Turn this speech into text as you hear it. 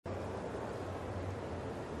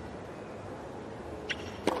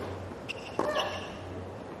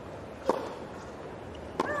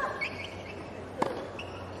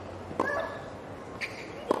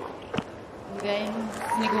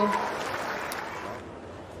Snigur.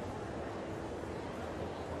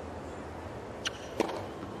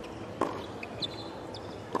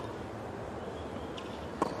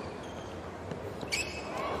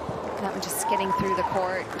 That one just getting through the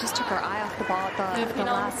court. Just took her eye off the ball at the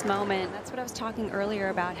last moment. That's what I was talking earlier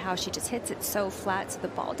about, how she just hits it so flat so the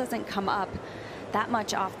ball doesn't come up that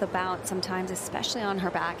much off the bounce sometimes, especially on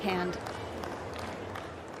her backhand.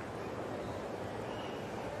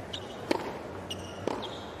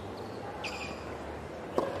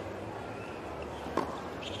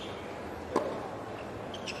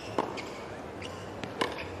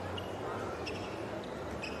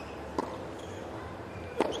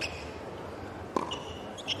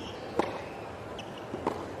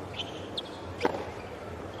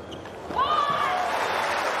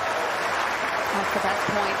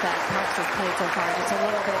 So far, just a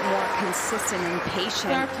little bit more consistent and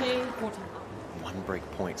patient. 13-14. One break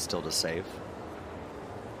point still to save.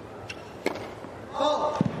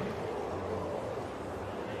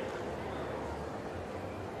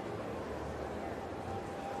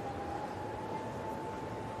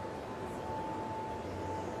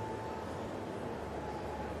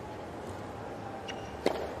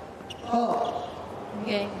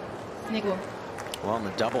 Cain, Snigur. Well, on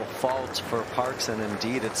the double fault for Parks, and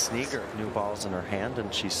indeed it's Snigur. New balls in her hand,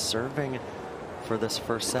 and she's serving for this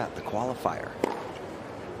first set, the qualifier.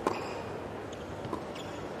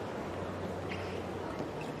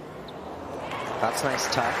 That's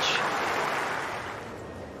nice touch.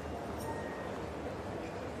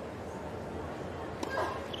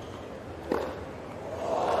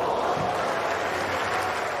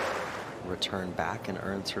 Return back and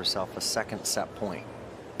earns herself a second set point.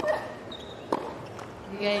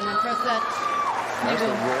 Game and first set. There's the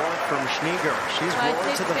roar from Snigur. She's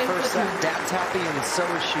roared to the first set. Dad's happy, and so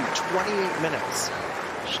is she. 28 minutes.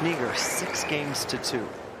 Snigur 6 games to 2.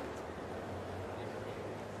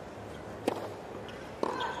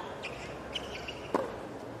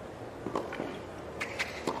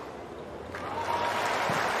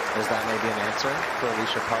 Is that maybe an answer for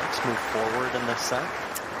Alycia Parks? Move forward in this set?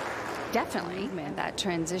 Definitely, man, that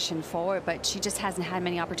transition forward, but she just hasn't had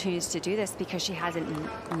many opportunities to do this because she hasn't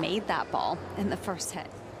made that ball in the first hit.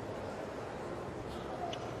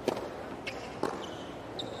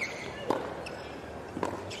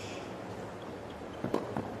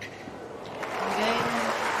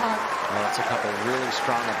 Well, that's a couple really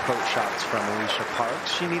strong approach shots from Alycia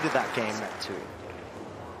Parks. She needed that game too.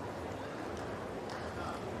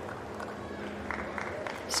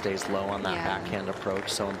 Stays low on that backhand approach,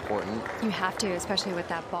 so important. You have to, especially with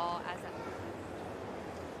that ball.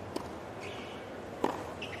 Oh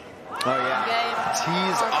yeah,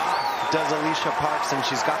 tees off does Alycia Parks, and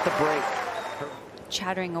she's got the break.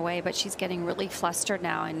 Chattering away, but she's getting really flustered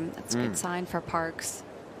now, and that's a good sign for Parks.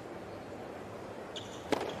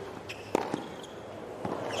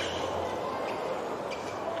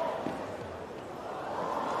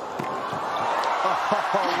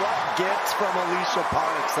 What gets from Alycia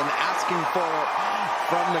Parks, and asking for it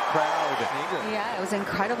from the crowd. Yeah, it was an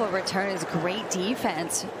incredible return. It was great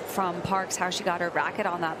defense from Parks, how she got her racket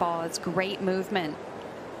on that ball. It's great movement.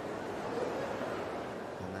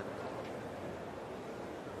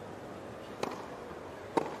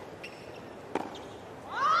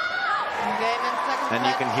 And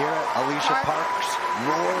you can hear it. Alycia Parks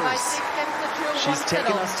roars. She's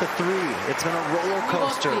taken us to 3. It's been a roller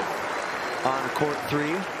coaster on court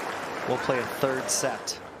 3. We'll play a third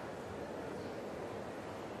set.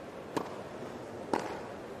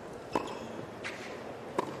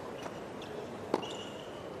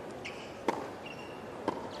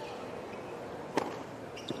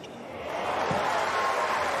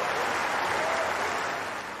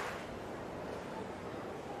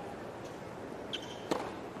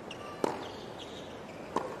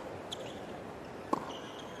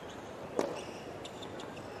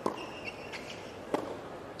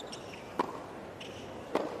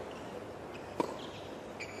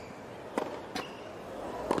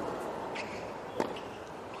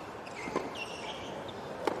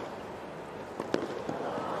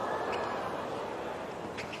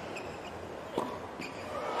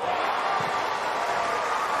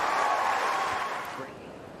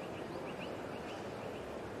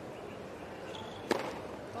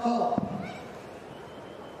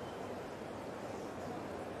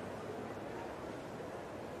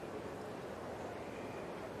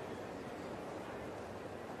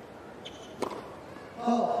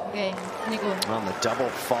 Cain, Snigur. On the double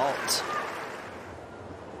fault.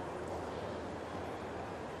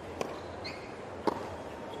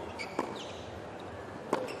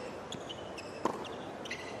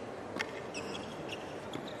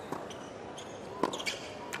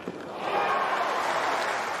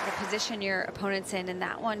 position your opponents in. And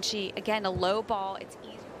that one, she, again, a low ball. It's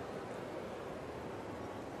easy.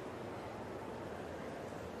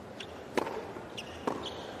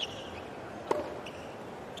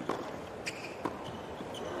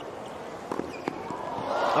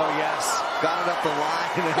 Oh, yes. Got it up the line.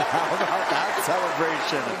 And how about that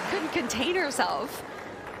celebration? Couldn't contain herself.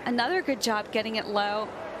 Another good job getting it low.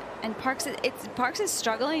 And Parks is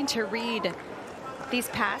struggling to read these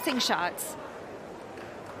passing shots.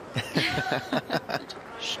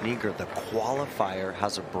 Snigur, the qualifier,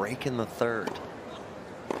 has a break in the third.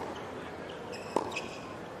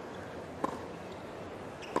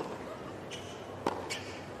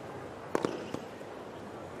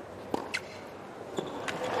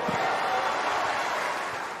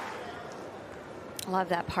 Love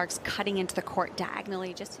that. Parks cutting into the court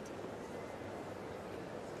diagonally just to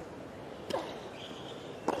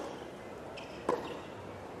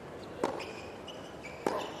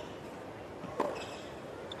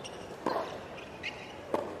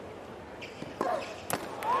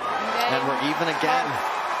and we're even again.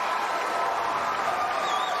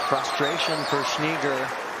 Frustration for Snigur.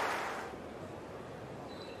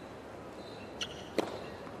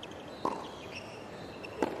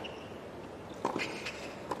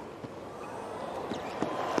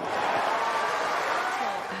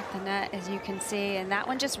 at the net, as you can see, and that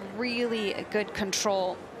one just really a good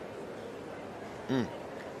control.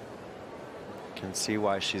 Can see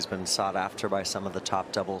why she's been sought after by some of the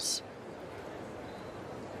top doubles.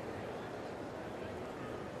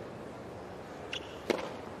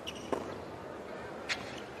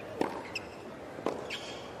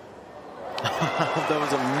 There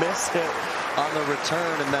was a miss hit on the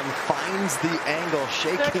return and then finds the angle,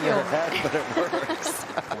 shaking her head, but it works.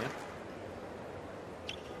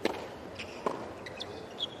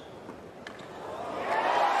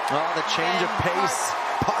 Oh, the change of pace.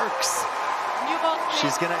 Parks.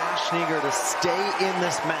 She's going to ask Snigur to stay in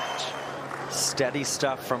this match. Steady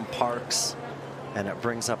stuff from Parks, and it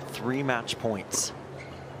brings up 3 match points.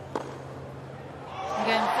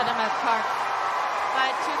 Again, set them at Parks.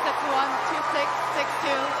 2-6-1, 2-6,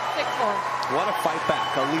 6-2, 6-4. What a fight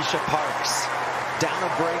back. Alycia Parks down a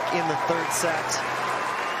break in the third set.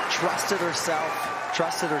 Trusted herself,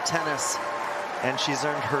 trusted her tennis, and she's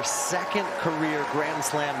earned her 2nd career Grand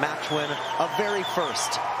Slam match win, a very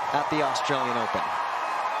first at the Australian Open.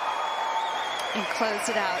 And closed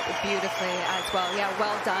it out beautifully as well. Yeah,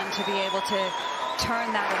 well done to be able to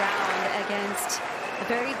turn that around against a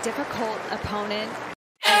very difficult opponent.